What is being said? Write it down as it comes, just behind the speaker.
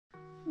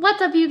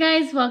What's up, you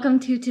guys? Welcome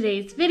to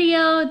today's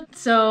video.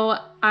 So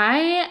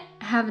I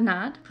have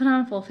not put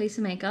on a full face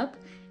of makeup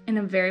in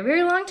a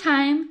very long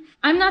time.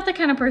 I'm not the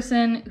kind of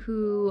person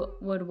who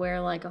would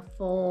wear like a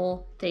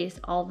full face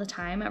all the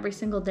time every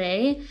single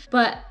day,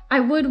 but I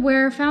would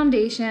wear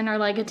foundation or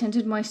like a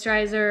tinted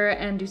moisturizer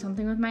and do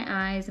something with my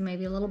eyes and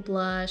maybe a little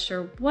blush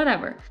or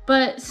whatever.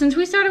 But since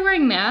we started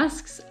wearing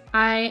masks,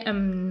 I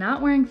am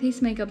not wearing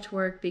face makeup to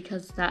work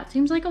because that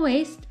seems like a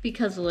waste,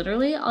 because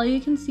literally all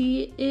you can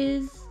see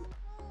is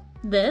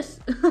this.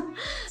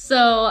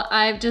 So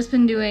I've just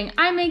been doing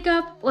eye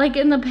makeup. Like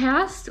in the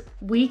past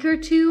week or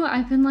two,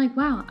 I've been like,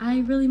 wow,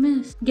 I really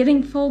miss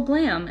getting full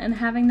glam and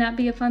having that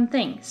be a fun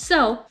thing.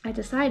 So I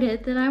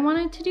decided that I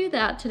wanted to do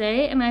that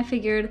today, and I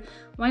figured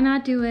why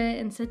not do it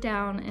and sit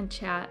down and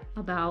chat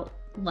about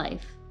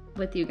life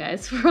with you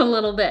guys for a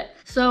little bit.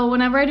 So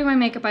whenever I do my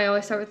makeup, I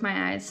always start with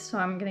my eyes, so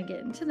I'm gonna get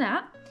into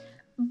that.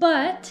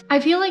 But I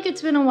feel like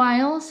it's been a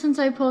while since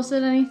I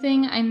posted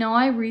anything. I know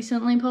I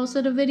recently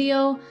posted a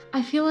video.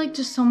 I feel like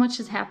just so much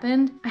has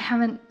happened. I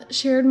haven't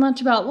shared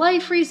much about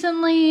life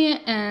recently,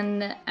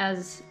 and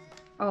as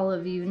all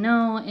of you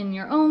know in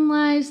your own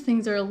lives,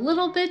 things are a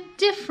little bit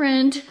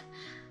different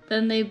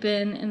than they've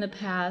been in the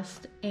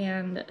past.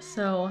 And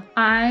so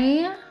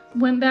I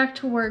went back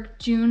to work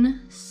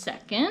June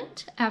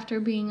 2nd after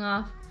being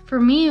off. For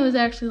me, it was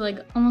actually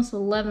like almost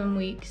 11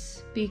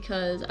 weeks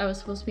because I was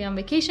supposed to be on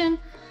vacation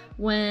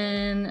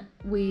when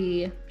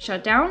we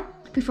shut down.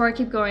 Before I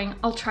keep going,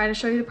 I'll try to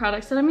show you the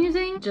products that I'm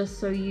using just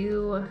so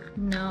you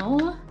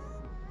know.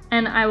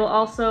 And I will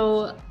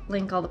also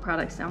link all the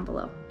products down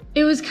below.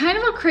 It was kind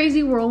of a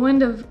crazy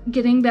whirlwind of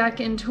getting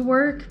back into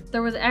work.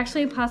 There was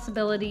actually a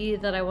possibility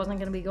that I wasn't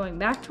gonna be going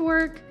back to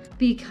work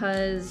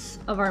because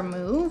of our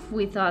move.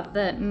 We thought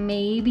that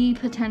maybe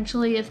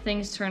potentially if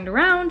things turned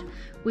around,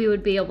 we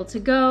would be able to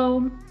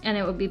go and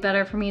it would be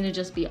better for me to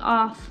just be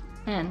off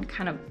and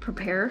kind of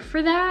prepare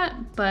for that,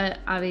 but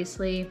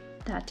obviously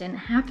that didn't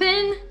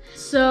happen.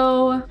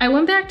 So I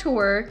went back to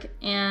work,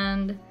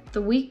 and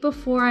the week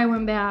before I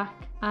went back,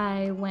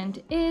 I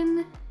went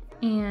in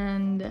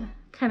and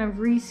kind of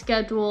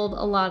rescheduled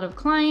a lot of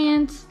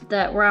clients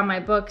that were on my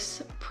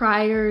books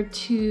prior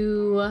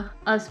to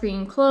us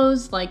being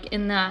closed. Like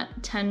in that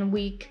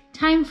 10-week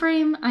time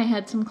frame, I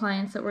had some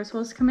clients that were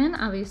supposed to come in,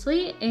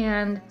 obviously,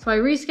 and so I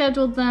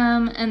rescheduled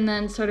them and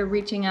then started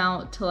reaching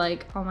out to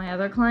like all my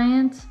other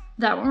clients.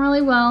 That went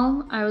really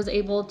well. I was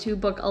able to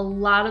book a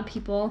lot of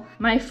people.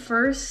 My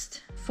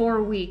first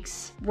 4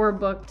 weeks were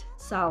booked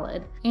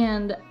solid.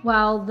 And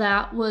while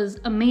that was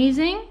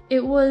amazing,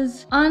 it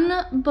was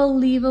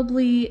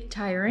unbelievably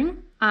tiring.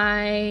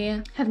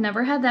 I have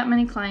never had that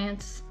many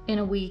clients in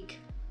a week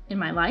in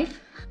my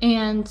life.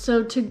 And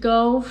so to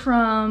go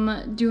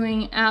from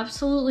doing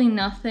absolutely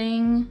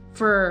nothing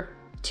for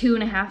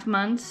 2.5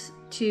 months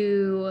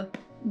to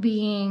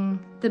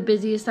being the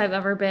busiest I've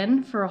ever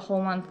been for a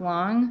whole month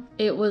long,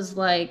 it was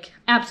like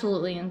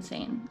absolutely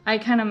insane. I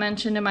kind of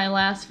mentioned in my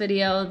last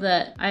video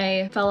that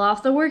I fell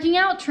off the working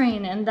out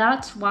train, and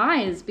that's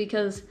wise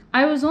because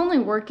I was only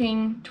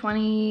working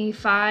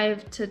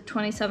 25 to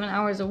 27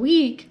 hours a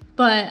week,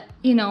 but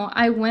you know,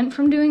 I went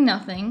from doing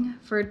nothing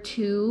for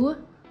 2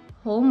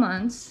 whole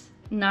months,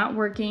 not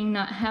working,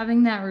 not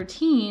having that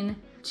routine,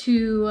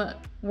 to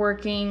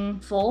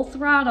working full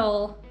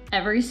throttle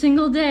every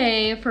single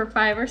day for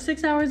 5 or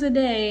 6 hours a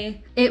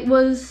day. It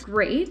was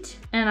great,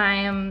 and I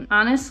am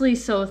honestly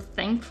so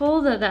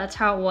thankful that that's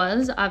how it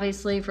was.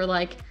 Obviously for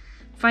like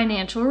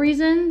financial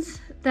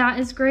reasons, that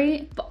is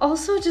great, but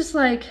also just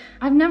like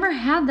I've never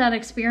had that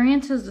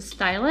experience as a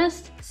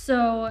stylist.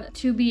 So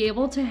to be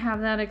able to have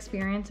that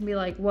experience and be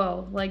like,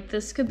 whoa, like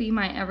this could be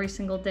my every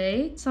single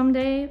day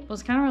someday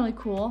was kind of really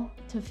cool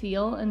to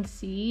feel and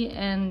see.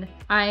 And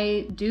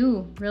I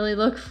do really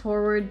look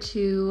forward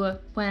to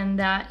when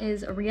that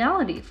is a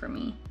reality for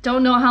me.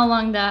 Don't know how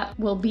long that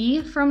will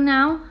be from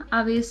now.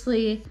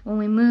 Obviously, when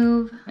we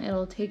move,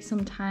 it'll take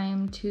some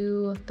time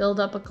to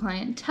build up a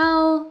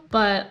clientele,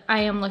 but I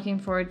am looking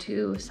forward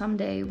to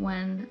someday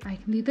when I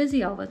can be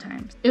busy all the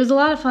time. It was a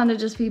lot of fun to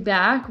just be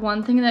back.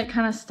 One thing that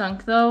kind of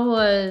stunk though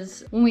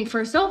was when we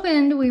first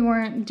opened, we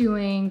weren't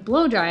doing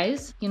blow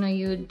dries. You know,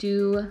 you would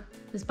do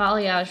this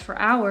balayage for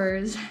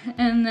hours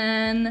and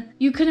then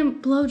you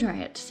couldn't blow dry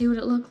it to see what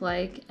it looked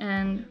like,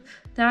 and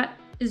that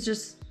is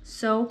just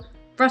so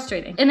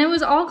frustrating. And it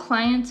was all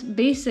clients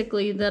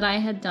basically that I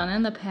had done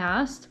in the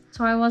past,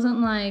 so I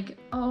wasn't like,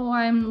 oh,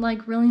 I'm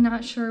like really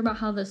not sure about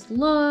how this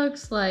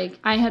looks. Like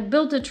I had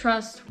built a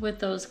trust with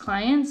those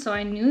clients, so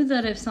I knew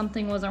that if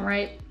something wasn't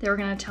right, they were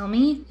gonna tell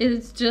me.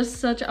 It's just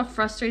such a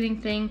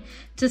frustrating thing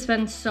to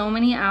spend so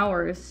many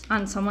hours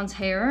on someone's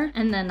hair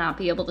and then not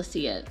be able to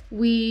see it.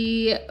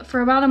 We,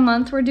 for about a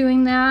month, were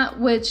doing that,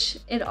 which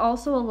it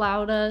also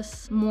allowed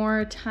us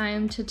more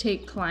time to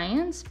take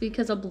clients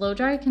because a blow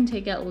dry can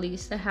take at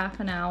least a half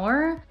an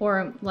hour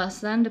or less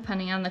than,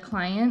 depending on the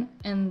client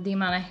and the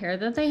amount of hair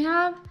that they they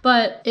have,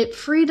 but it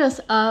freed us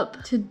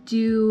up to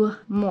do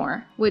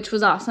more, which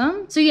was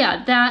awesome. So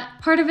yeah,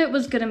 that part of it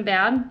was good and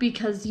bad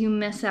because you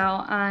miss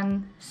out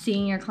on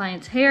seeing your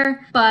client's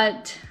hair,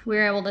 but we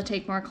were able to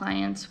take more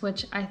clients,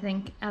 which I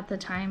think at the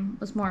time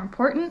was more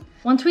important.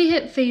 Once we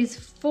hit phase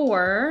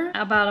 4,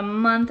 about a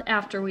month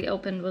after we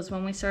opened was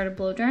when we started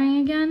blow drying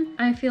again.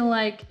 I feel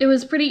like it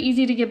was pretty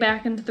easy to get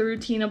back into the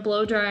routine of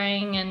blow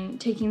drying and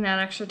taking that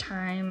extra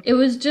time. It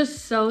was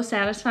just so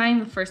satisfying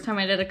the first time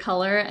I did a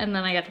color and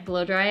then I got to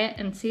blow dry it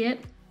and see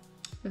it.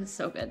 It was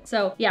so good.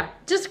 So yeah,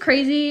 just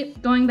crazy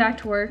going back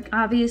to work.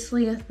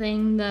 Obviously a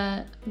thing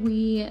that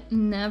we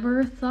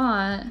never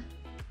thought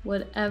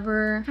would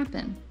ever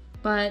happen,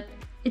 but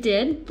it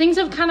did. Things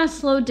have kind of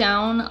slowed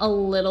down a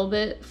little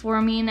bit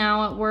for me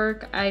now at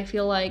work. I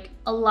feel like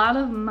a lot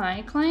of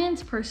my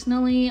clients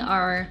personally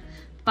are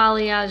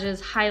balayages,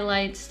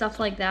 highlights, stuff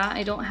like that.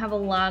 I don't have a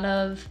lot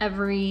of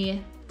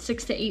every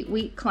 6 to 8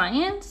 week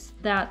clients.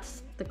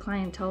 That's the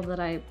clientele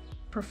that I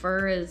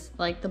prefer, is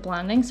like the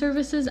blonding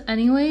services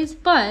anyways.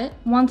 But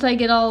once I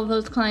get all of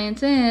those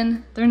clients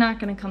in, they're not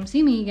gonna come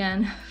see me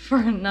again for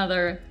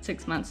another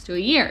 6 months to a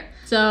year.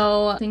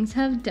 So things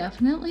have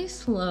definitely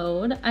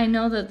slowed. I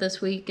know that this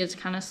week is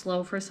kind of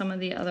slow for some of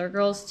the other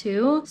girls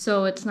too,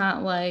 so it's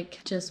not like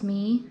just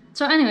me.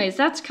 So anyways,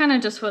 that's kind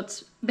of just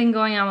what's been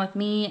going on with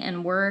me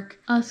and work.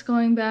 Us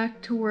going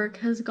back to work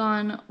has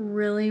gone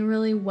really,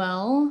 really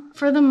well.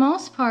 For the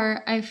most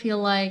part, I feel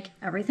like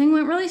everything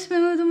went really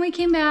smooth when we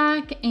came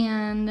back,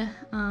 and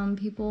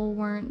people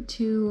weren't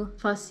too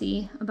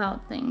fussy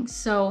about things.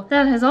 So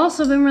that has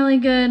also been really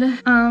good.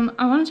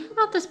 I want to talk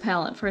about this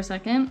palette for a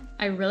second.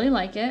 I really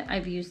like it.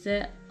 I've used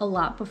it a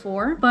lot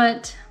before,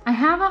 but I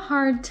have a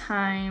hard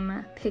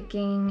time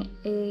picking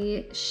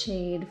a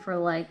shade for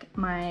like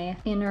my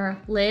inner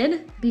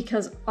lid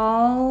because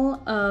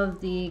all of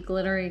the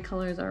glittery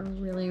colors are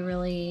really,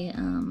 really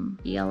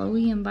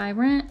yellowy and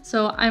vibrant.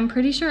 So I'm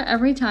pretty sure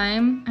every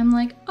time I'm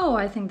like, oh,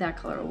 I think that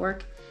color will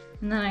work.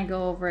 And then I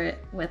go over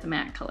it with a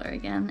matte color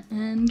again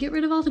and get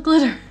rid of all the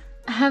glitter.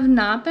 I have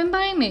not been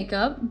buying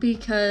makeup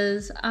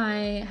because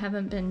I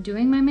haven't been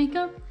doing my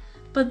makeup,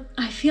 but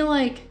I feel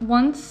like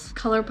once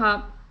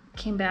ColourPop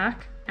came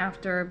back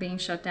after being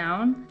shut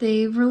down,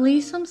 they've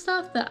released some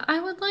stuff that I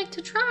would like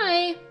to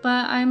try,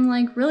 but I'm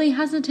like really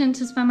hesitant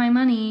to spend my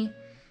money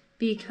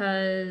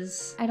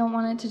because I don't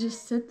want it to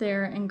just sit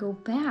there and go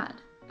bad.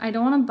 I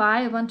don't want to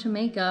buy a bunch of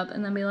makeup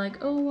and then be like,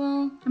 oh,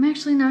 well, I'm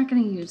actually not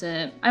going to use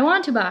it. I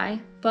want to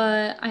buy,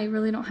 but I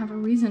really don't have a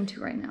reason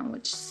to right now,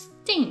 which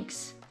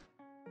stinks.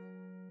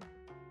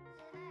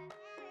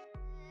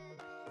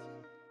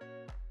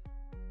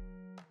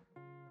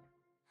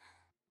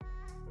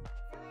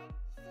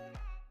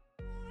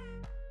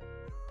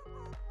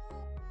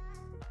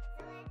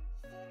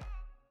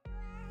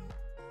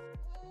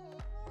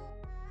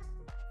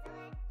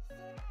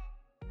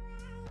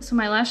 So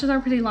my lashes are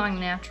pretty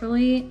long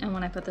naturally, and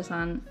when I put this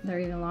on, they're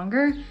even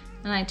longer,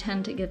 and I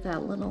tend to get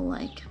that little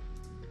like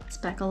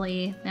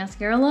speckly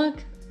mascara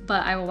look,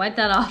 but I will wipe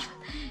that off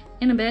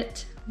in a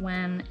bit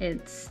when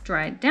it's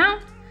dried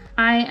down.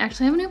 I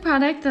actually have a new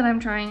product that I'm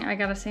trying. I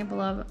got a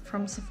sample of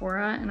from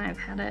Sephora, and I've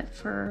had it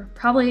for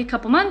probably a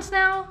couple months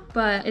now,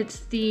 but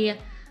it's the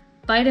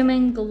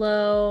Vitamin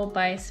Glow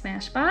by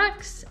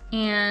Smashbox,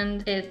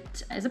 and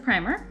it is a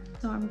primer,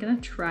 so I'm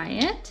gonna try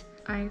it.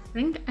 I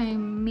think I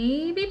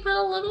maybe put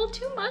a little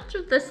too much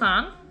of this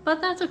on,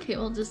 but that's okay.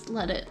 We'll just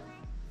let it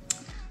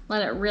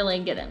really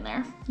get in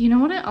there. You know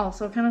what it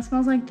also kind of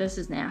smells like? This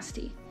is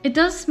nasty. It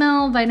does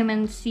smell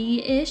vitamin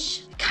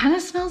C-ish. It kind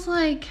of smells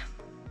like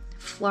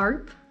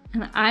Flarp.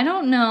 And I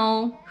don't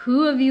know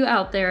who of you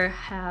out there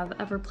have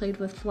ever played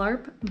with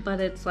Flarp,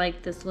 but it's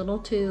like this little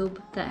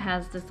tube that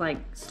has this like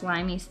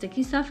slimy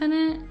sticky stuff in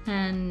it,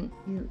 and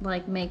you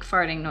like make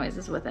farting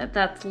noises with it.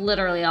 That's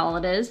literally all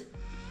it is.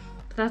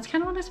 But that's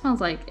kind of what it smells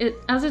like.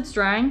 As it's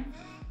drying,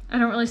 I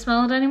don't really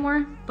smell it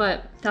anymore,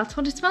 but that's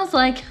what it smells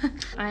like.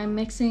 I'm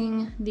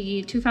mixing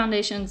the two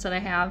foundations that I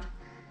have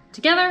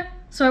together.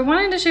 So I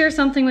wanted to share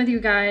something with you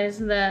guys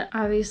that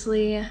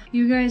obviously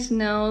you guys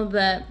know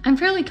that I'm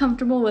fairly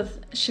comfortable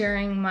with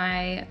sharing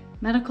my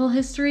medical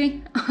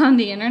history on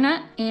the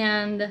internet,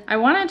 and I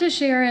wanted to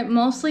share it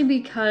mostly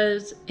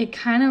because it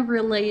kind of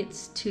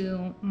relates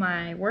to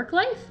my work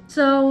life.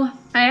 So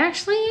I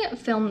actually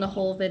filmed a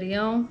whole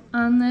video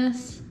on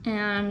this,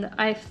 and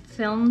I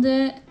filmed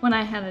it when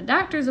I had a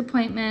doctor's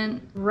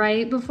appointment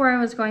right before I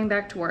was going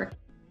back to work.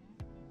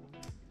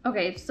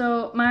 Okay,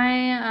 so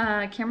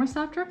my camera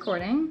stopped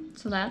recording,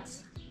 so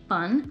that's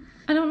fun.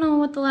 I don't know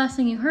what the last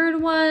thing you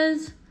heard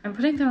was. I'm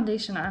putting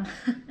foundation on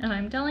and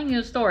I'm telling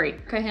you a story.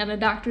 I had a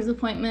doctor's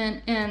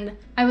appointment and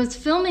I was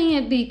filming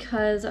it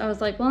because I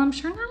was like, well, I'm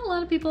sure not a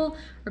lot of people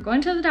are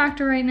going to the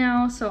doctor right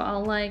now, so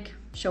I'll like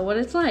show what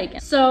it's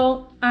like.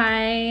 So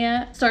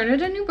I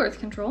started a new birth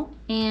control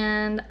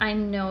and I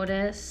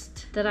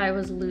noticed that I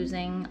was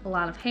losing a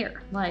lot of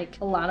hair,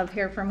 like a lot of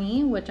hair for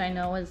me, which I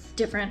know is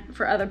different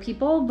for other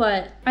people,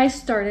 but I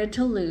started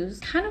to lose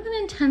kind of an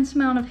intense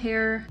amount of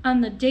hair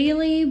on the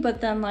daily,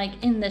 but then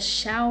like in the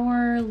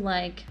shower,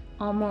 like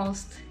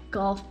almost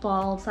golf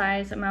ball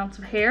size amounts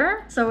of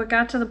hair. So it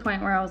got to the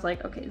point where I was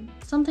like, okay,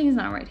 something is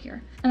not right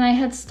here. And I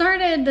had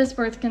started this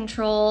birth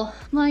control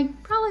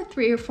like probably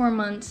 3 or 4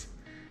 months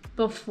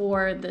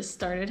before this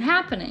started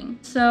happening.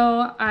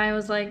 So I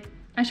was like,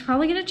 I should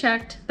probably get it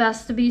checked.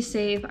 Best to be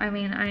safe. I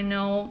mean, I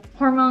know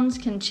hormones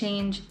can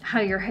change how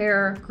your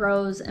hair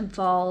grows and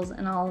falls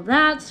and all of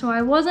that, so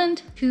I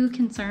wasn't too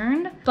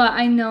concerned. But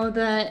I know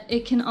that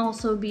it can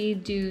also be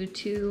due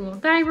to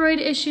thyroid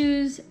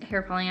issues.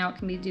 Hair falling out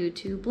can be due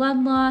to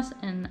blood loss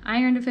and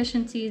iron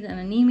deficiencies and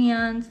anemia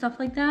and stuff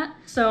like that.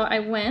 So I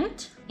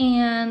went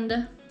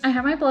and I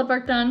had my blood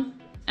work done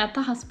at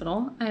the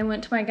hospital. I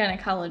went to my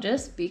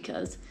gynecologist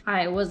because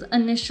I was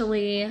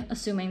initially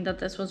assuming that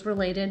this was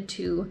related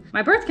to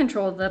my birth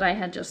control that I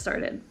had just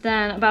started.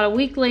 Then about a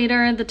week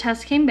later, the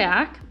test came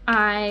back.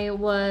 I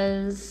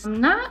was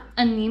not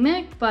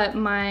anemic, but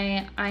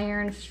my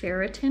iron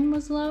ferritin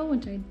was low,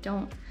 which I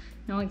don't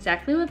know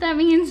exactly what that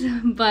means,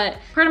 but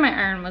part of my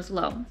iron was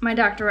low. My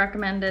doctor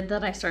recommended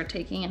that I start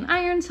taking an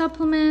iron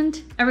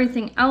supplement.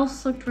 Everything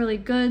else looked really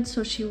good,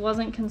 so she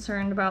wasn't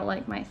concerned about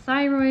like my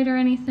thyroid or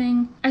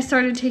anything. I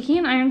started taking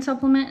an iron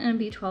supplement and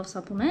a B12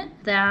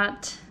 supplement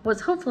that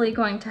was hopefully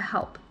going to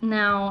help.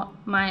 Now,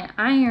 my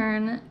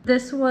iron,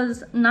 this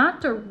was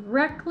not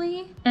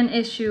directly an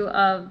issue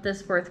of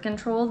this birth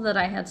control that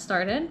I had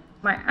started.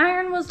 My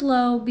iron was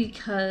low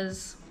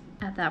because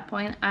at that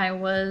point I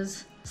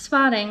was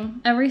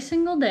spotting every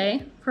single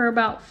day for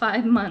about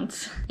 5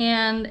 months.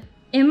 And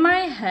in my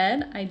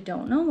head, I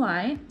don't know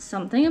why,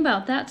 something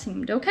about that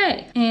seemed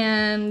okay.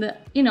 And,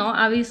 you know,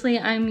 obviously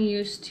I'm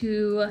used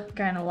to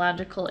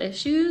gynecological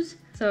issues.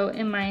 So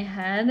in my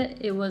head,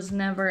 it was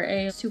never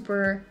a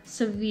super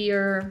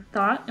severe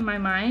thought in my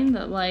mind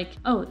that like,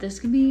 oh, this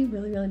could be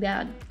really, really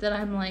bad, that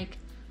I'm like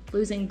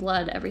losing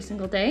blood every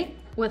single day.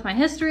 With my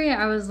history,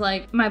 I was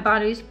like, my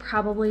body's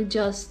probably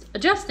just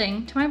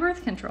adjusting to my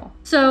birth control.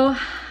 So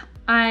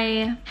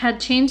I had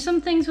changed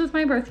some things with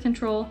my birth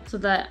control so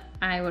that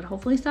I would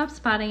hopefully stop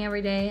spotting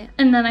every day.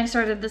 And then I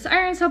started this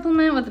iron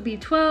supplement with the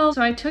B12.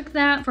 So I took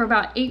that for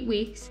about 8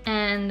 weeks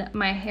and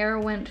my hair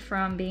went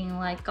from being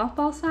like golf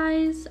ball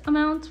size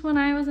amounts when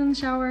I was in the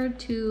shower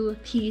to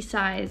pea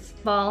size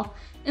ball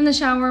in the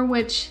shower,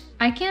 which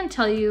I can't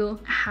tell you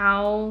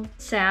how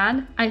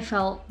sad I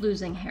felt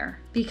losing hair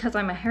because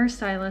I'm a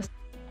hairstylist.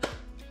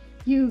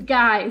 You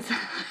guys,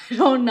 I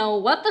don't know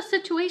what the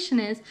situation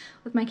is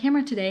with my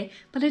camera today,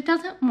 but it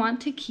doesn't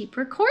want to keep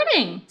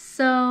recording.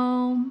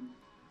 So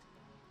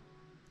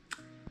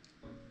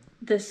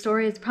this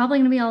story is probably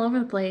gonna be all over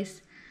the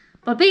place.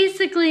 But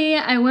basically,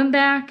 I went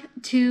back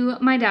to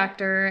my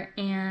doctor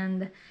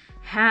and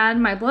had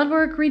my blood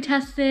work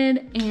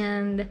retested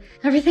and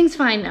everything's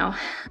fine now.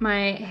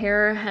 My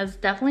hair has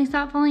definitely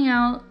stopped falling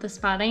out. The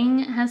spotting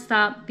has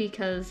stopped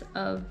because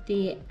of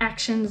the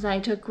actions I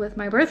took with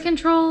my birth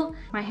control.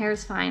 My hair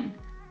is fine.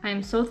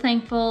 I'm so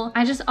thankful.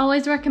 I just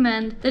always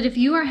recommend that if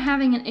you are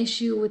having an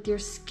issue with your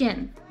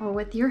skin or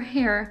with your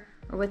hair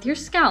or with your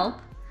scalp,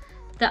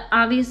 that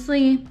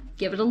obviously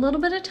give it a little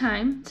bit of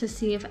time to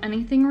see if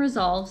anything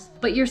resolves.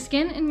 But your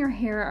skin and your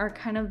hair are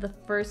kind of the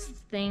first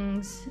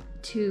things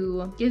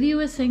to give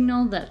you a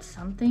signal that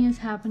something is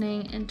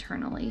happening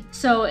internally.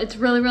 So it's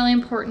really, really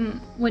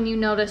important when you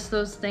notice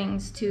those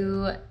things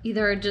to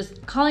either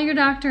just call your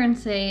doctor and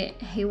say,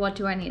 hey, what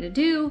do I need to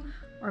do?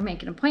 Or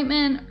make an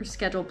appointment or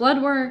schedule blood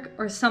work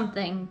or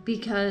something,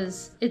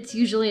 because it's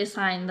usually a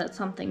sign that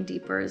something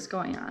deeper is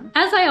going on.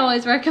 As I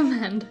always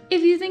recommend,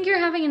 if you think you're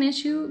having an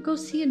issue, go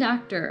see a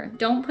doctor.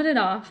 Don't put it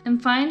off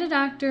and find a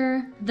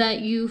doctor that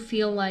you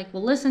feel like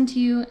will listen to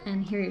you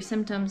and hear your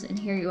symptoms and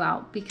hear you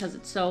out, because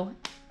it's so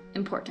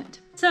important.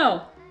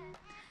 So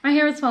my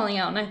hair was falling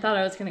out and I thought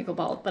I was gonna go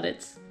bald, but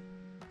it's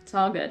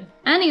all good.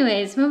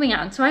 Anyways, moving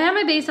on. So I have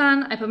my base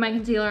on, I put my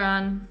concealer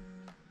on.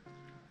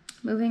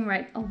 Moving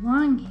right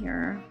along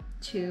here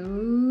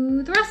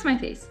to the rest of my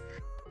face.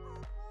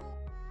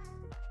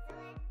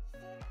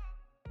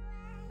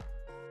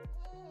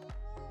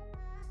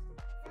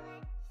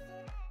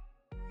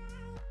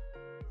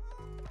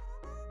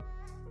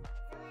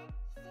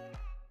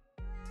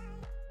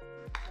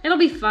 It'll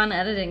be fun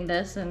editing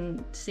this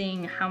and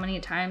seeing how many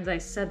times I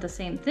said the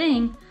same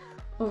thing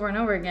over and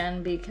over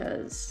again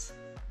because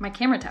my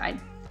camera died.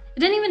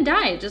 It didn't even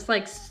die, it just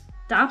like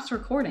stops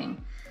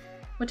recording.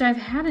 Which I've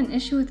had an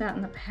issue with that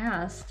in the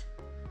past,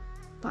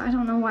 but I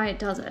don't know why it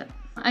does it.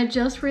 I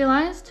just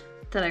realized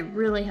that I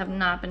really have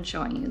not been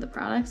showing you the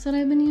products that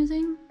I've been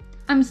using.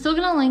 I'm still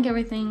gonna link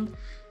everything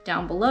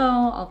down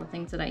below, all the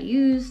things that I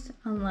used,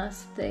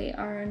 unless they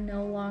are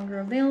no longer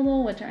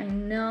available, which I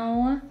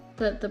know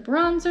that the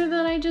bronzer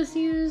that I just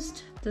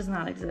used does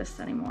not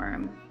exist anymore.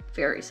 I'm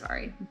very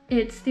sorry.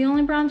 It's the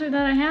only bronzer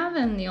that I have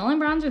and the only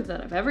bronzer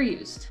that I've ever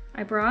used.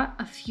 I brought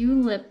a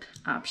few lip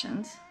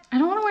options. I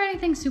don't want to wear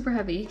anything super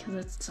heavy because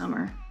it's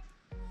summer.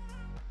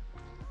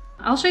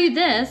 I'll show you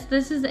this.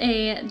 This is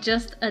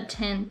just a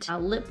tint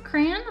lip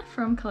crayon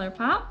from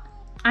ColourPop.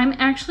 I'm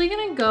actually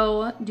gonna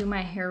go do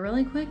my hair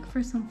really quick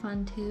for some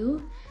fun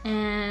too.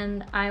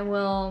 And I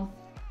will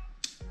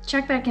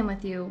check back in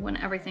with you when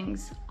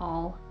everything's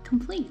all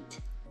complete.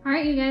 All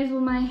right, you guys,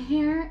 well, my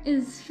hair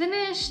is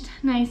finished,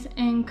 nice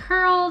and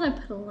curled. I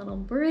put a little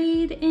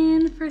braid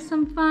in for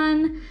some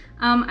fun.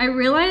 I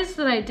realized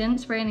that I didn't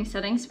spray any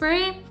setting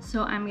spray,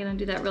 so I'm gonna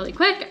do that really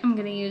quick. I'm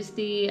gonna use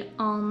the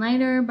All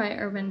Nighter by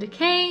Urban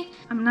Decay.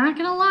 I'm not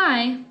gonna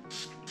lie,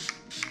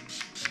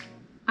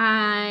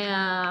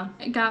 I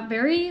got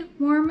very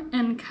warm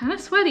and kind of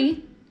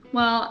sweaty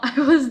while I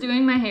was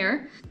doing my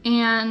hair,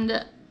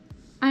 and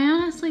I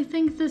honestly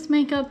think this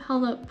makeup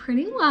held up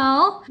pretty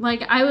well.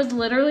 Like, I was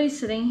literally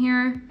sitting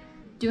here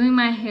doing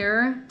my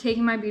hair,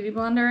 taking my beauty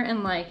blender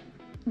and like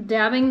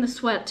dabbing the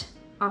sweat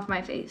off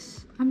my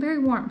face. I'm very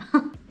warm.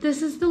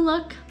 This is the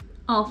look,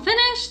 all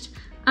finished.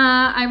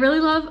 I really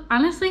love,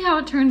 honestly, how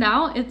it turned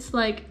out. It's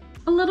like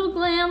a little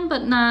glam,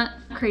 but not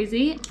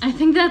crazy. I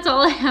think that's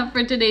all I have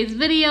for today's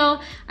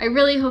video. I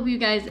really hope you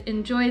guys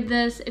enjoyed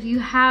this. If you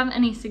have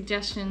any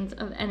suggestions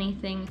of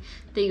anything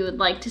that you would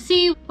like to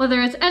see,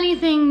 whether it's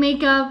anything,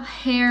 makeup,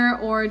 hair,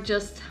 or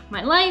just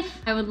my life,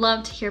 I would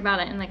love to hear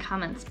about it in the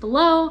comments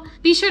below.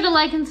 Be sure to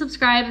like and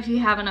subscribe if you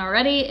haven't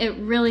already. It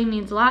really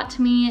means a lot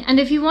to me. And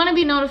if you want to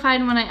be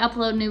notified when I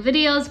upload new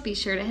videos, be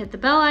sure to hit the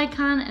bell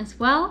icon as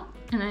well.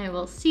 And I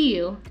will see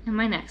you in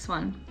my next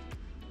one.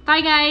 Bye,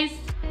 guys.